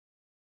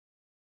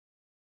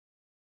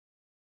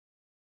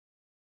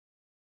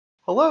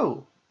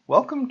Hello,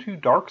 welcome to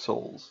Dark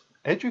Souls,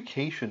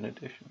 Education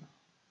Edition.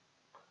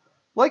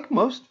 Like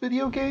most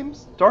video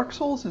games, Dark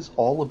Souls is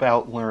all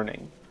about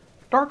learning.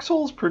 Dark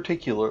Souls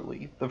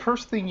particularly, the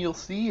first thing you'll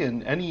see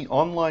in any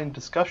online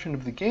discussion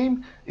of the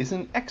game is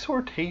an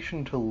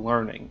exhortation to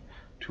learning,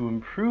 to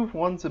improve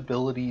one's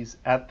abilities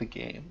at the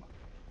game.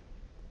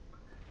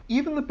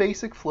 Even the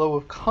basic flow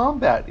of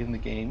combat in the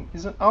game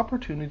is an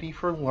opportunity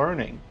for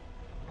learning.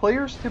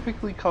 Players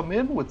typically come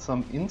in with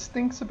some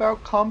instincts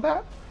about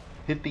combat,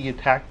 hit the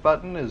attack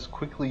button as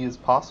quickly as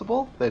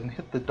possible, then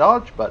hit the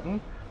dodge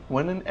button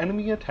when an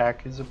enemy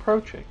attack is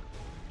approaching.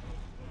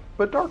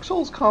 But Dark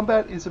Souls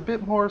combat is a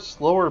bit more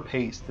slower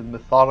paced and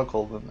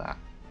methodical than that.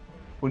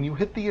 When you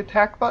hit the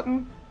attack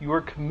button, you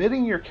are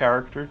committing your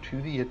character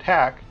to the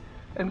attack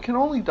and can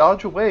only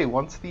dodge away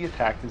once the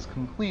attack is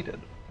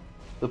completed.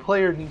 The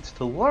player needs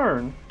to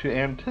learn to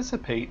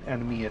anticipate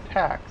enemy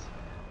attacks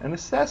and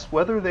assess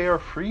whether they are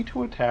free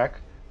to attack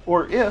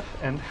or if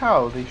and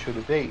how they should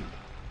evade.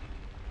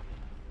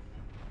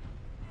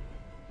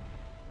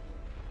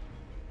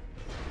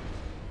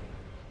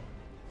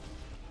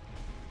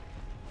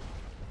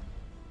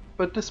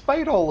 But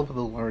despite all of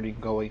the learning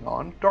going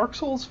on, Dark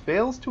Souls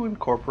fails to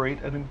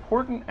incorporate an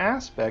important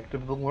aspect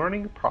of the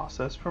learning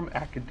process from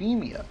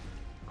academia: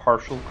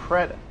 partial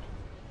credit.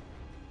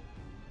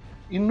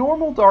 In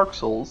normal Dark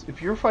Souls,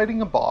 if you're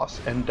fighting a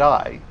boss and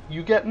die,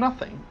 you get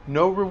nothing,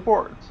 no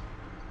rewards.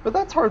 But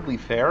that's hardly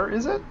fair,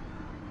 is it?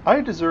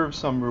 I deserve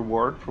some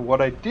reward for what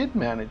I did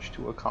manage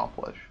to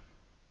accomplish.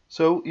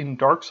 So in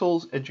Dark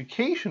Souls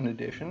Education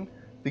Edition,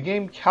 the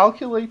game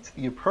calculates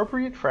the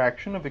appropriate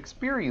fraction of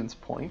experience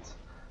points.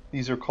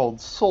 These are called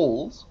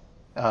souls,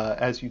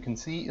 as you can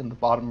see in the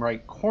bottom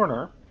right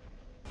corner.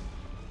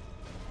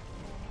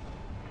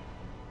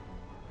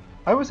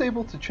 I was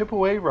able to chip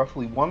away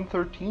roughly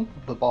 1/13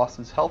 of the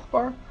boss's health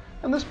bar,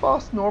 and this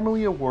boss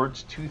normally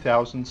awards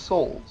 2,000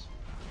 souls.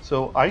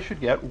 So I should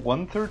get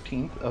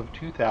 1/13 of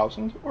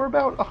 2,000, or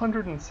about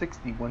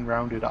 160 when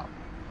rounded up.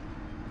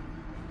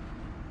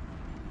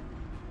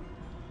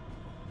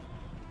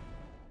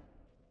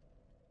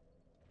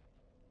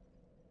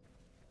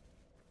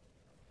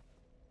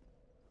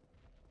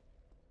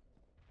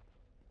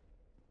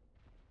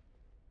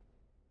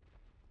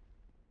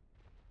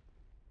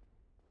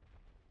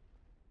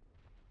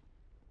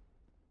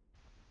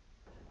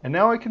 And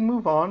now I can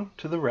move on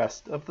to the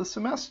rest of the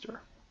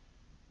semester.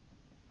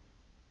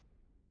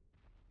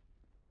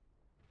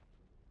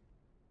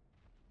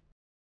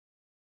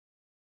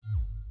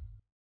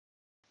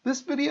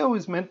 This video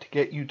is meant to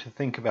get you to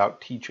think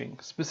about teaching,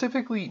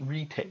 specifically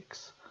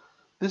retakes.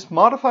 This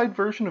modified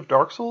version of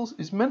Dark Souls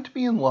is meant to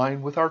be in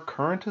line with our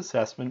current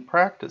assessment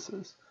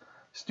practices.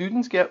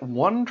 Students get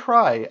one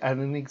try at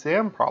an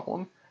exam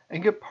problem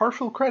and get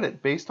partial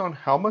credit based on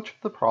how much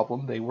of the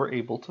problem they were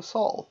able to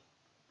solve.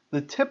 The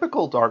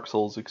typical Dark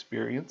Souls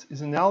experience is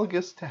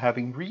analogous to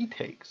having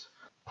retakes.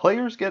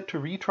 Players get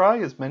to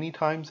retry as many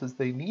times as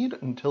they need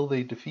until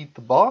they defeat the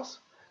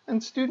boss,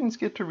 and students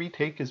get to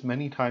retake as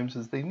many times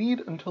as they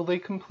need until they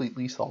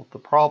completely solve the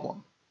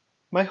problem.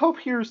 My hope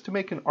here is to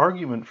make an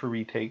argument for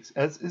retakes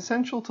as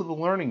essential to the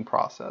learning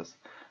process,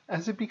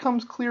 as it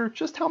becomes clear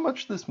just how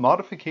much this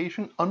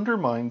modification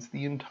undermines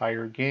the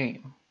entire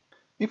game.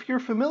 If you're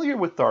familiar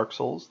with Dark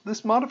Souls,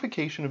 this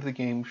modification of the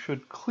game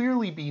should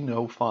clearly be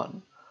no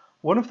fun.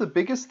 One of the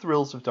biggest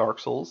thrills of Dark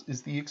Souls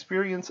is the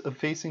experience of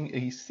facing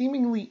a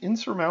seemingly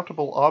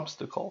insurmountable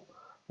obstacle,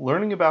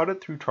 learning about it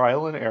through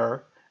trial and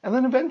error, and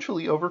then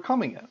eventually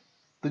overcoming it.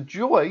 The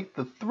joy,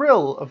 the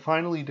thrill of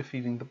finally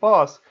defeating the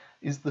boss,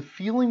 is the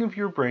feeling of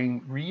your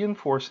brain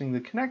reinforcing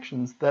the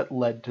connections that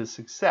led to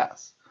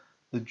success,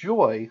 the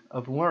joy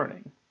of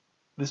learning.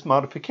 This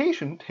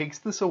modification takes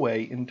this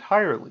away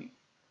entirely.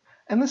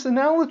 And this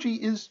analogy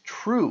is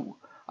true.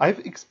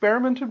 I've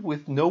experimented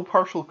with no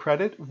partial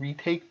credit,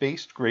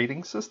 retake-based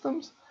grading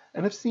systems,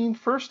 and have seen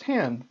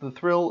firsthand the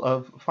thrill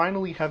of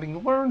finally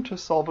having learned to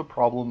solve a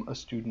problem a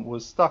student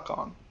was stuck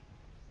on.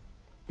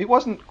 It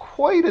wasn't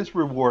quite as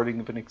rewarding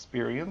of an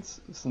experience,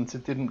 since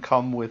it didn't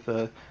come with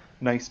a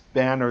nice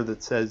banner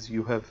that says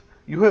you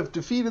have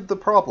defeated the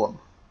problem.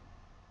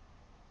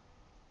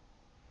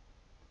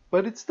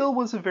 But it still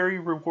was a very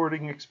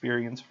rewarding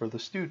experience for the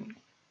student.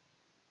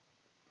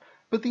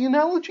 But the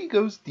analogy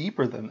goes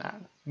deeper than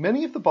that.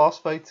 Many of the boss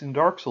fights in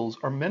Dark Souls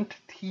are meant to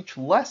teach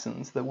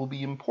lessons that will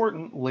be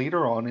important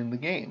later on in the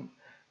game,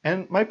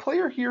 and my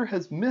player here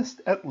has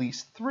missed at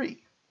least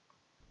 3.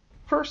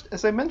 First,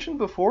 as I mentioned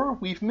before,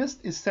 we've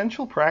missed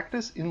essential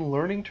practice in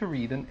learning to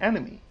read an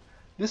enemy.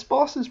 This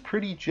boss is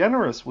pretty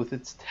generous with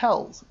its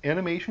tells,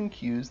 animation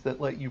cues that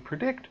let you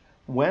predict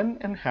when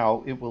and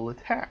how it will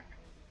attack.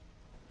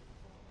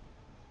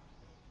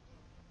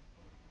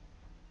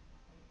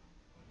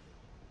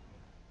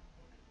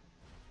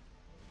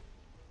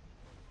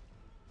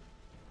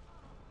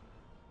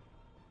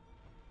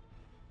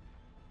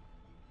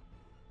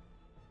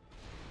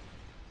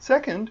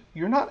 Second,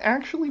 you're not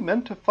actually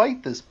meant to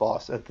fight this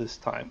boss at this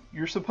time.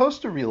 You're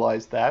supposed to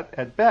realize that,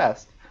 at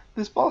best,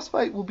 this boss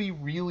fight will be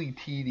really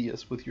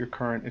tedious with your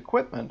current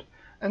equipment,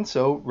 and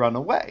so run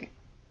away,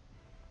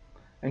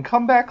 and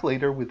come back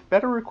later with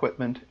better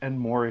equipment and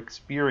more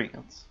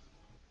experience.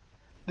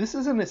 This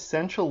is an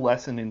essential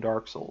lesson in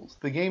Dark Souls.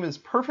 The game is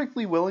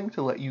perfectly willing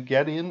to let you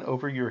get in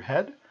over your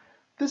head.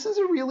 This is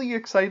a really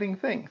exciting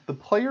thing. The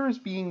player is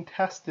being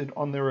tested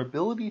on their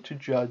ability to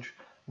judge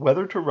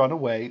whether to run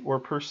away or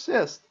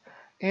persist,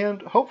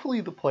 and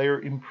hopefully the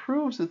player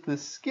improves at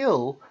this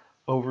skill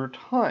over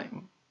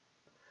time.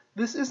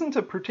 This isn't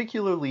a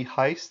particularly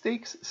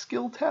high-stakes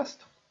skill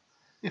test.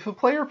 If a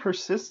player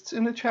persists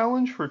in a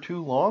challenge for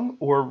too long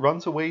or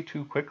runs away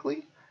too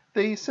quickly,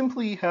 they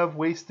simply have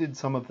wasted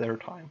some of their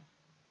time.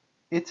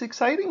 It's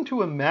exciting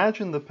to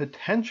imagine the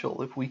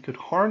potential if we could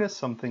harness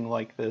something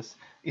like this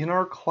in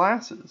our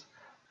classes,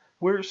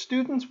 where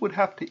students would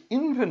have to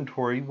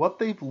inventory what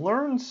they've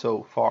learned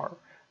so far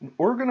and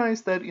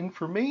organize that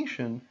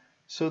information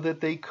so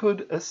that they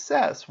could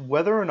assess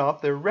whether or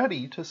not they're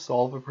ready to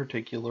solve a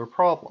particular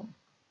problem.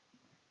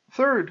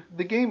 Third,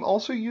 the game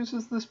also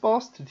uses this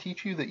boss to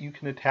teach you that you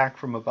can attack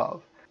from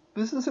above.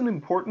 This is an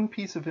important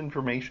piece of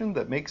information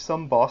that makes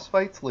some boss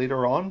fights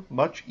later on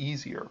much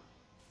easier.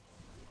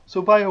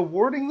 So by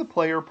awarding the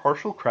player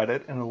partial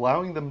credit and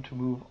allowing them to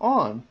move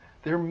on,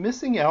 they're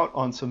missing out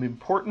on some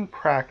important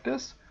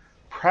practice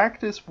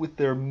with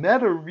their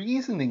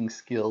meta-reasoning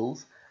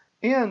skills,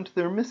 and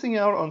they're missing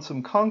out on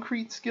some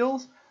concrete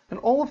skills, and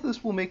all of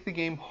this will make the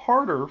game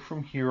harder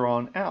from here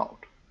on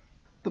out.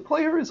 The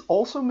player is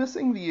also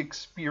missing the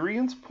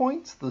experience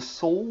points, the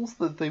souls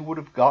that they would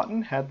have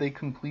gotten had they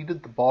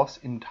completed the boss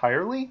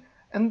entirely,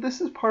 and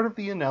this is part of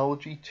the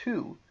analogy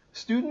too.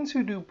 Students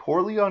who do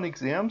poorly on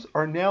exams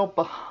are now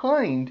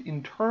behind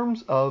in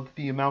terms of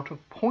the amount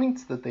of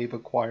points that they've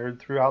acquired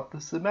throughout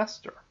the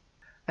semester.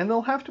 And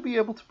they'll have to be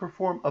able to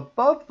perform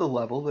above the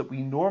level that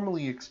we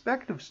normally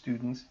expect of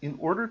students in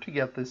order to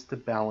get this to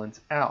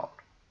balance out.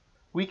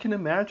 We can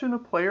imagine a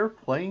player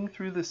playing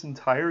through this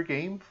entire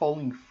game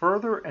falling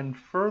further and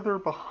further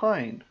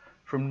behind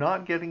from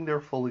not getting their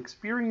full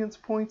experience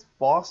points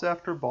boss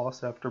after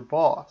boss after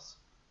boss.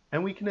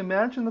 And we can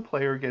imagine the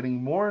player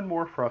getting more and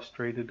more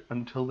frustrated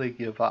until they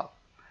give up.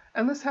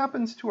 And this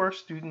happens to our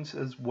students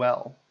as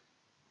well.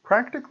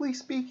 Practically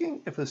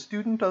speaking, if a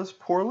student does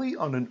poorly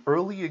on an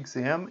early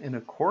exam in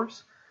a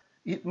course,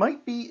 it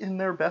might be in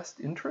their best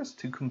interest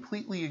to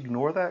completely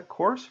ignore that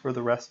course for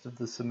the rest of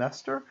the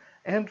semester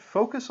and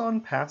focus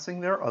on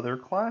passing their other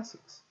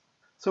classes.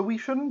 So we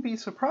shouldn't be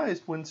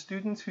surprised when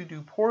students who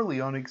do poorly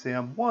on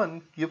exam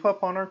 1 give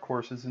up on our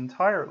courses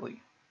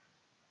entirely.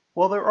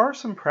 While there are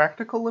some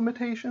practical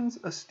limitations,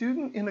 a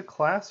student in a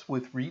class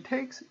with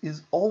retakes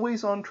is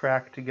always on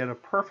track to get a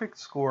perfect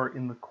score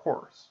in the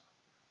course.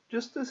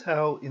 Just as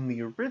how in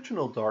the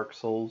original Dark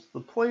Souls,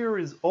 the player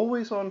is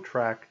always on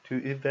track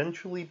to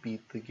eventually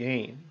beat the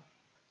game.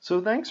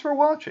 So thanks for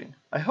watching.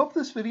 I hope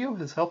this video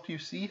has helped you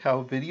see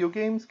how video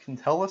games can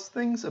tell us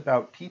things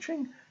about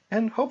teaching,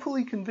 and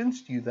hopefully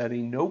convinced you that a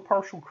no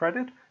partial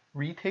credit,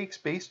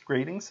 retakes-based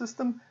grading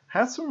system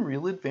has some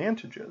real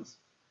advantages.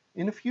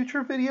 In a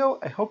future video,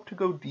 I hope to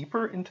go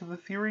deeper into the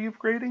theory of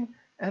grading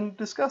and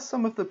discuss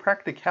some of the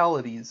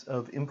practicalities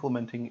of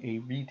implementing a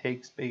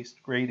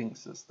retakes-based grading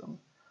system.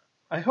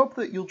 I hope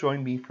that you'll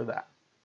join me for that.